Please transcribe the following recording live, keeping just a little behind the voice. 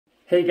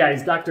Hey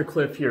guys, Dr.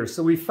 Cliff here.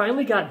 So we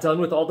finally got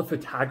done with all the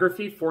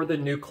photography for the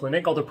new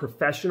clinic, all the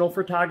professional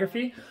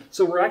photography.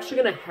 So we're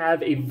actually going to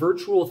have a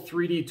virtual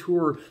 3D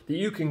tour that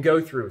you can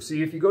go through. So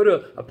if you go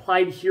to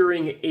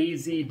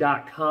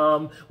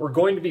appliedhearingaz.com, we're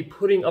going to be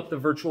putting up the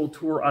virtual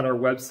tour on our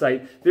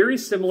website. Very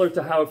similar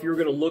to how if you were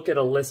going to look at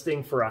a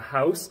listing for a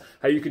house,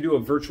 how you could do a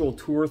virtual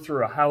tour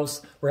through a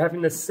house. We're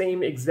having the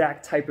same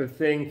exact type of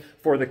thing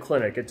for the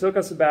clinic. It took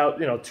us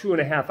about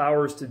 2.5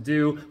 hours to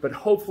do, but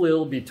hopefully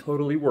it'll be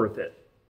totally worth it.